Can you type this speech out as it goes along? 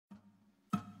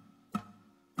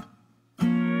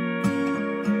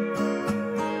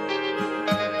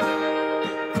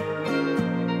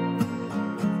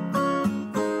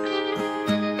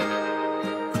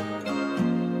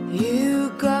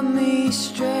me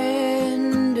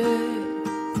stranded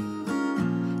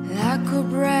like a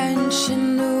branch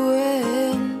in the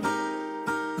wind.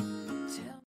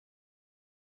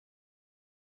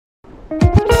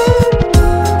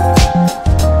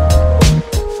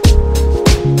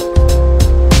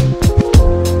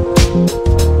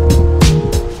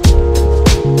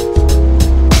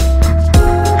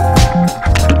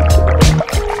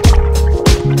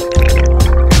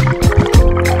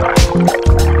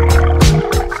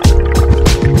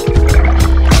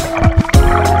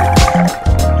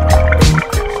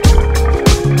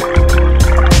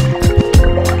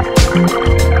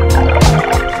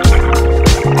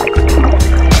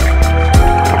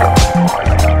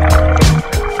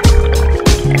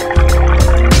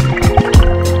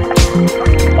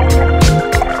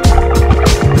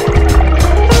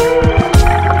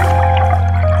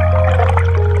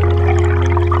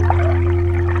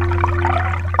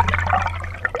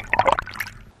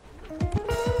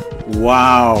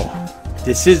 Wow,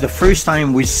 this is the first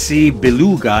time we see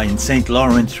beluga in St.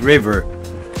 Lawrence River.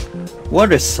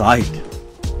 What a sight!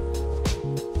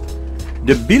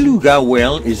 The beluga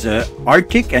whale is an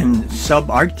Arctic and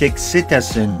subarctic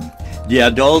cetacean. The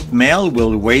adult male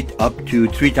will weigh up to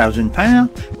 3,000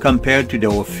 pounds compared to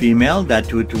the female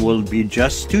that will be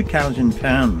just 2,000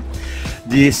 pounds.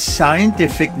 The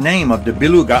scientific name of the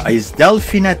beluga is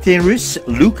Delphinateris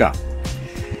leuca.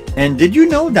 And did you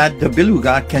know that the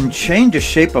beluga can change the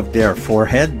shape of their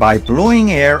forehead by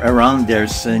blowing air around their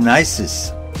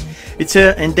sinuses? It's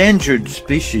an endangered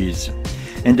species.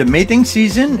 And the mating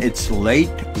season, it's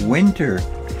late winter.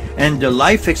 And the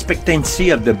life expectancy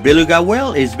of the beluga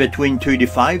whale is between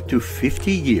 35 to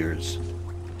 50 years.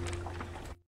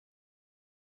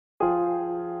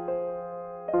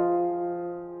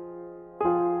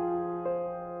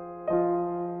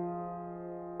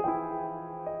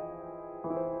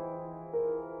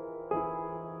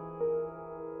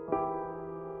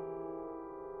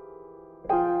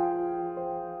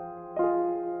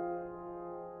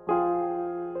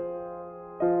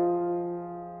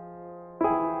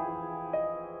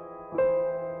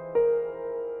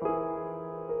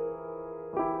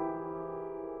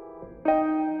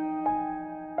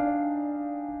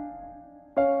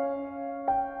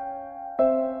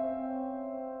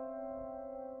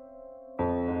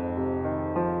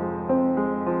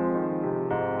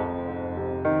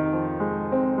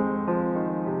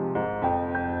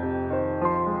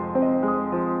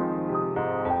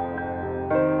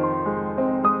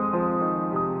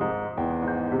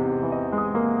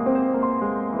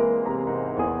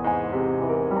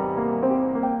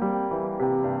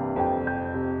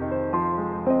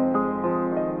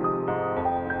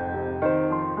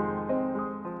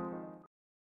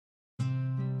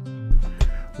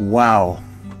 Wow,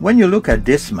 when you look at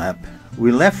this map,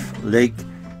 we left Lake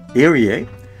Erie,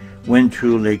 went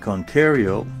through Lake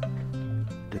Ontario,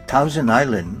 the Thousand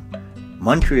Island,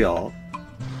 Montreal,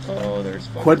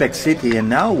 Quebec City, and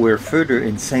now we're further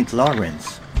in St.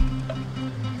 Lawrence.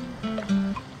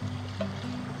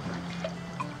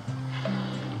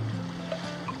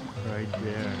 Right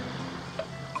there.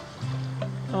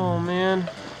 Oh man,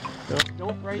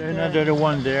 don't right there. Another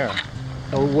one there.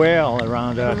 A whale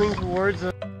around us. Coming towards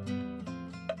us.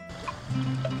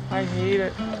 I hate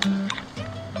it.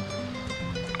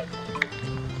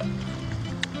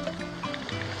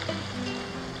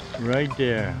 Right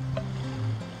there.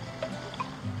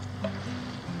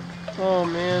 Oh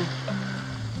man,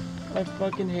 I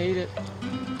fucking hate it.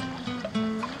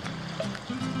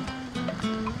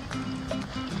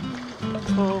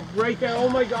 Oh, right there. Oh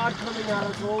my god, coming at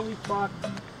us. Holy fuck.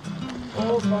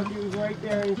 Oh fuck, he was right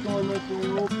there and he's going this way.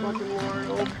 Oh fucking Lord.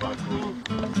 Oh fuck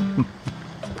me.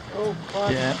 Oh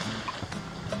fuck. Yeah.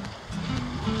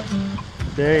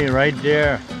 Stay right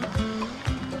there.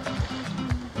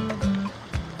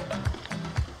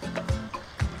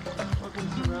 Fucking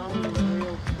surrounding the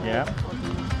whales. Yeah.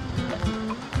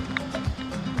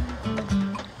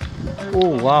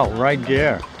 Oh wow, right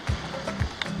there.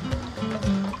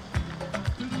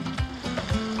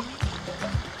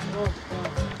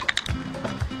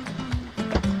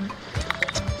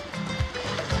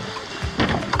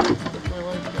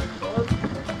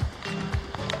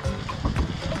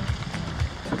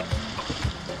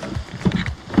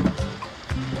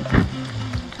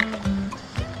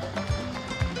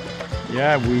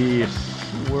 Yeah,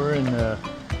 we're in the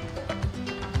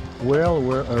whale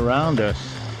were around us.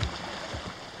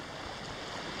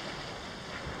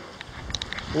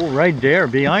 Oh, right there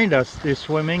behind us. They're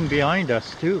swimming behind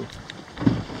us too.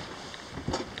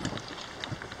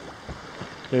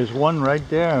 There's one right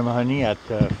there, honey, at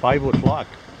 5 o'clock,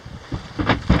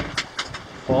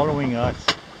 following us.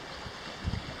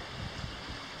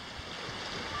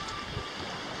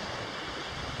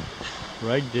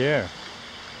 right there.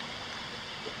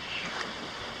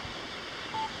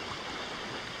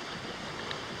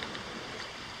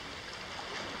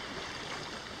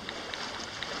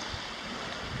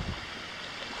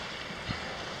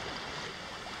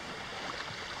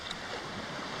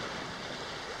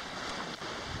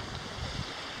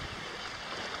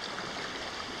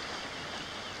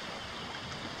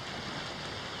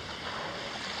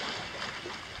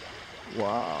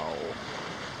 Wow.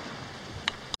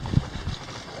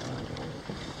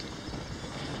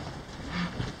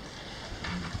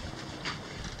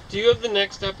 Do you have the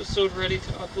next episode ready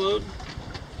to upload?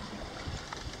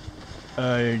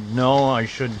 No, I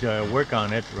should work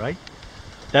on it, right?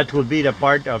 That will be the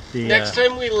part of the... Next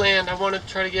time we land, I want to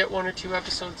try to get 1 or 2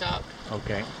 episodes up.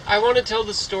 Okay. I want to tell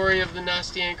the story of the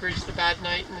nasty anchorage, the bad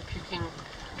night, and the puking,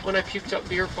 when I puked up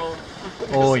beer foam.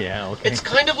 Oh, yeah, okay. It's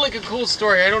kind of like a cool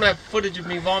story. I don't have footage of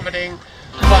me vomiting,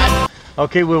 but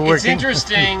okay, we're working. it's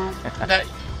interesting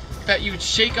that you would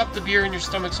shake up the beer in your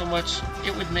stomach so much,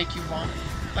 it would make you vomit.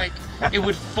 Like, it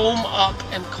would foam up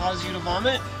and cause you to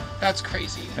vomit. That's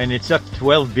crazy. And it's up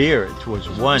 12 beer. It was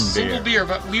one Single beer,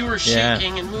 but we were Yeah.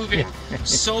 shaking and moving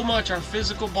so much. Our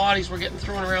physical bodies were getting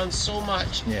thrown around so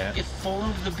much. Yeah. It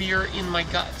foamed the beer in my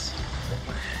guts.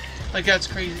 Like, that's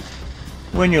crazy.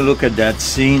 When you look at that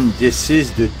scene, this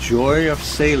is the joy of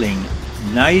sailing.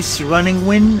 Nice running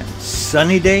wind,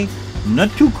 sunny day, not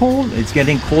too cold. It's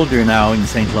getting colder now in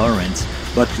St. Lawrence.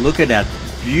 But look at that.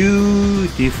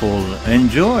 Beautiful.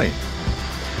 Enjoy.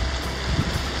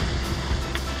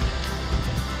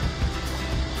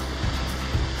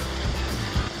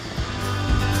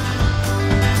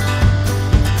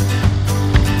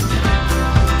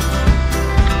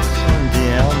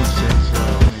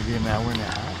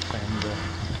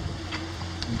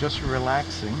 Just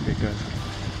relaxing because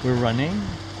we're running.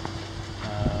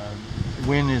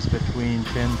 Wind is between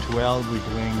 10-12. We're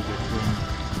doing between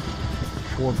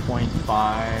 4.5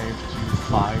 to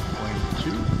 5.2.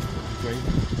 Great.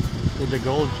 So the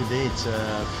goal today it's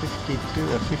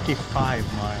 55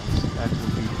 miles. That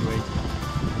would be great.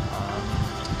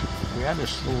 We had a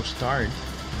slow start.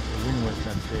 The wind was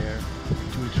not there.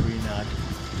 2-3 knots.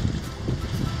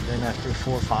 Then after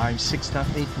 4, 5, 6 knot,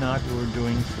 8 knot, we're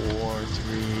doing 4,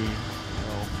 3.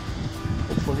 So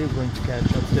hopefully we're going to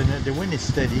catch up. The wind is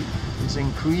steady. It's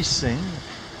increasing.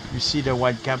 You see the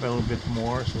white cap a little bit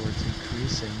more, so it's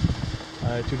increasing.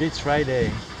 Today it's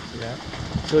Friday. Yeah.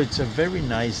 So it's a very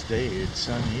nice day. It's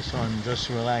sunny, so I'm just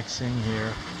relaxing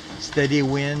here. Steady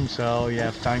wind, so you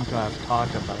have time to have talk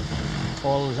about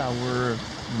all our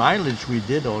mileage we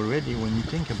did already when you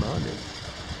think about it.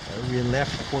 We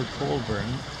left Port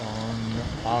Colborne on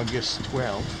August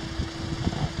 12th,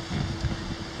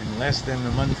 and less than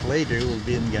a month later we'll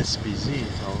be in Gaspésie.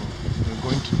 So we're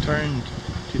going to turn,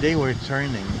 today we're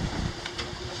turning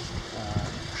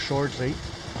shortly.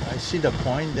 I see the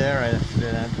point there. After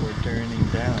that we're turning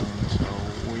down, so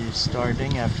we're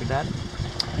starting after that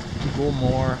to go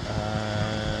more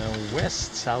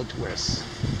west, southwest.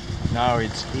 Now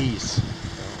it's east.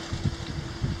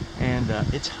 And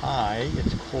it's high,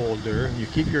 it's colder. You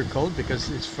keep your coat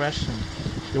because it's fresh and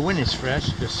the wind is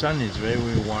fresh. The sun is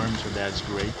very warm, so that's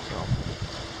great.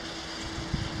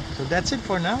 So that's it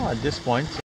for now at this point.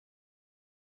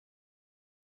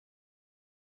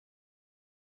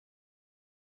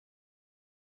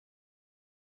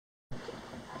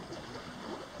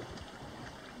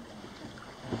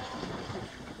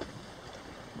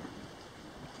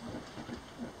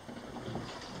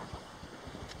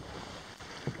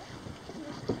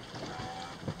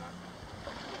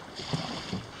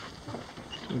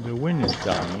 The wind is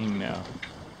dying now.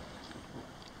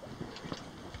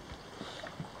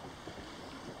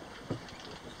 We're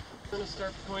going to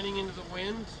start pointing into the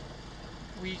wind.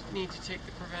 We need to take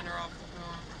the preventer off the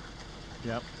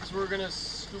boom. Yep. So we're going to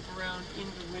scoop around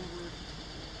into windward.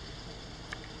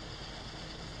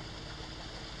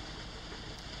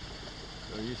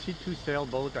 So you see 2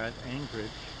 sailboats at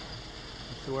Anchorage.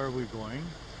 That's where we're going.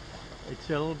 It's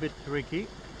a little bit tricky.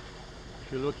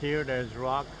 If you look here, there's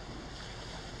rock.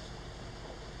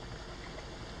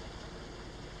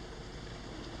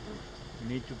 You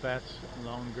need to pass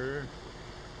longer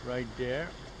right there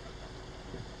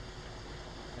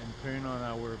and turn on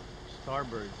our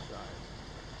starboard side.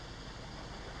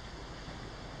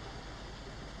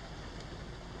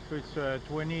 So it's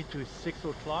 20 to 6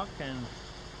 o'clock and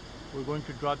we're going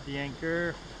to drop the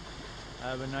anchor,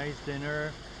 have a nice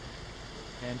dinner,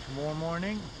 and tomorrow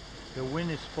morning the wind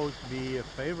is supposed to be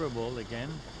favorable again.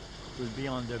 We'll be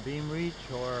on the beam reach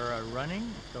or running,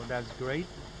 so that's great.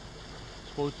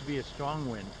 Supposed to be a strong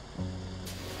wind.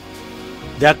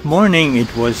 That morning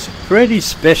it was pretty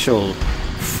special.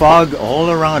 fog all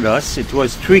around us. It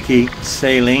was tricky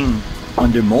sailing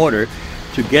underwater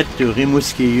to get to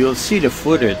Rimouski. You'll see the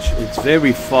footage. It's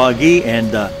very foggy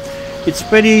and it's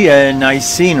pretty nice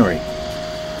scenery.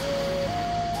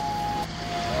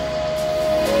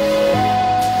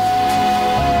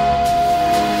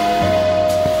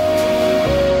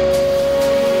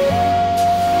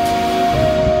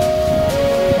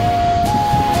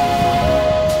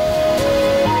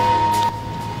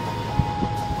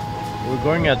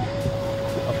 Going at,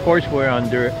 of course, we're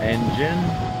under engine.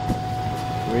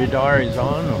 Radar is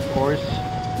on, of course,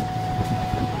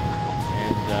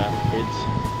 and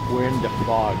we're in the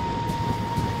fog.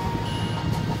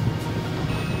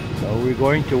 So we're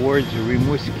going towards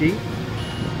Rimouski,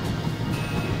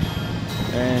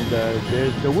 and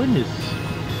the wind is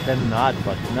 10 knots,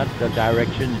 but not the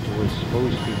direction it was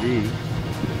supposed to be.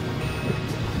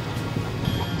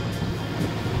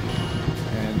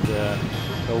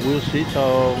 So we'll see.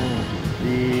 So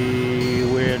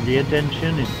the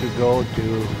intention is to go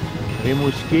to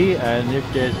Rimouski, and if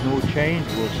there's no change,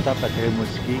 we'll stop at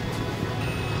Rimouski.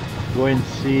 Go and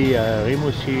see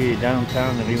Rimouski,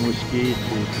 downtown Rimouski,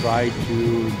 to try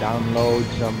to download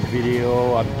some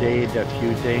video, update a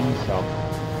few things. So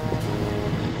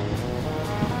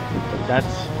but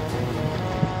that's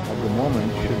at the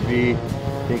moment should be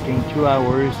taking 2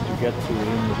 hours to get to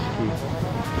Rimouski.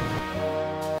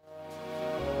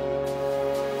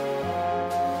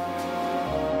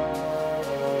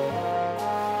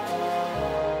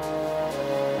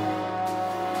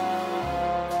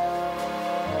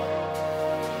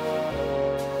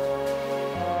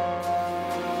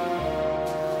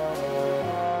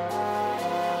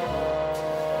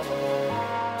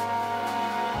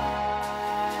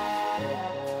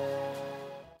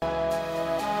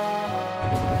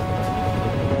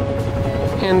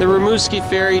 And the Rimouski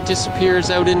ferry disappears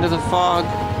out into the fog.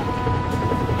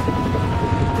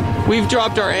 We've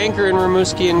dropped our anchor in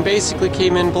Rimouski and basically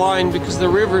came in blind because the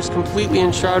river is completely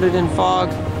enshrouded in fog.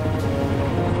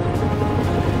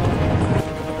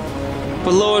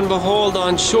 But lo and behold,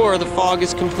 on shore the fog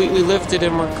is completely lifted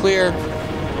and we're clear.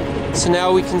 So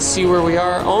now we can see where we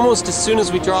are. Almost as soon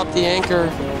as we dropped the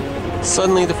anchor,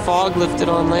 suddenly the fog lifted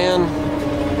on land.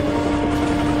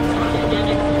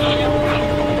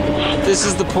 This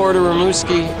is the port of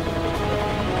Rimouski.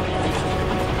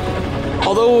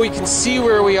 Although we can see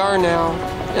where we are now,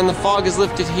 and the fog is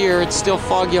lifted here, it's still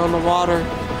foggy on the water.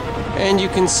 And you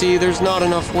can see there's not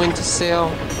enough wind to sail.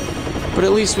 But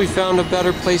at least we found a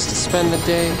better place to spend the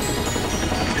day.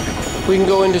 We can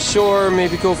go into shore,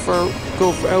 maybe go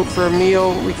out for a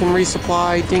meal. We can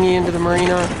resupply, dinghy into the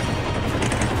marina.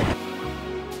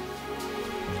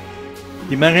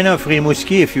 The marina of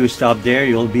Rimouski, if you stop there,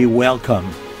 you'll be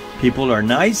welcome. People are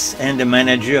nice, and the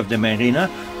manager of the marina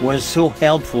was so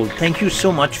helpful. Thank you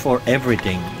so much for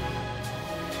everything.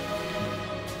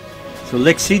 So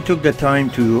Lexi took the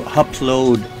time to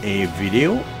upload a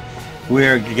video.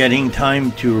 We're getting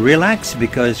time to relax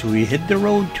because we hit the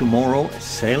road tomorrow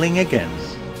sailing again.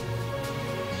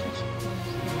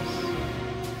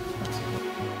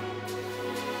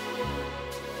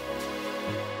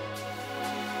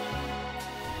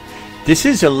 This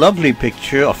is a lovely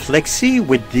picture of Lexi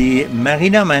with the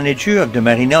marina manager of the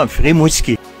marina of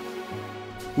Rimouski.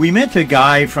 We met a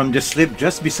guy from the slip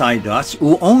just beside us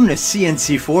who owned a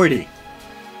CNC 40.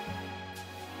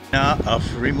 Now of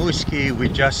Rimouski, we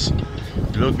just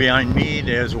look behind me,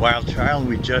 there's WildChild.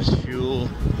 We just fuel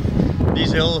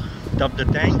diesel, top the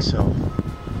tank, so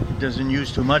it doesn't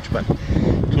use too much, but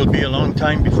it will be a long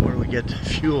time before we get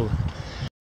fuel.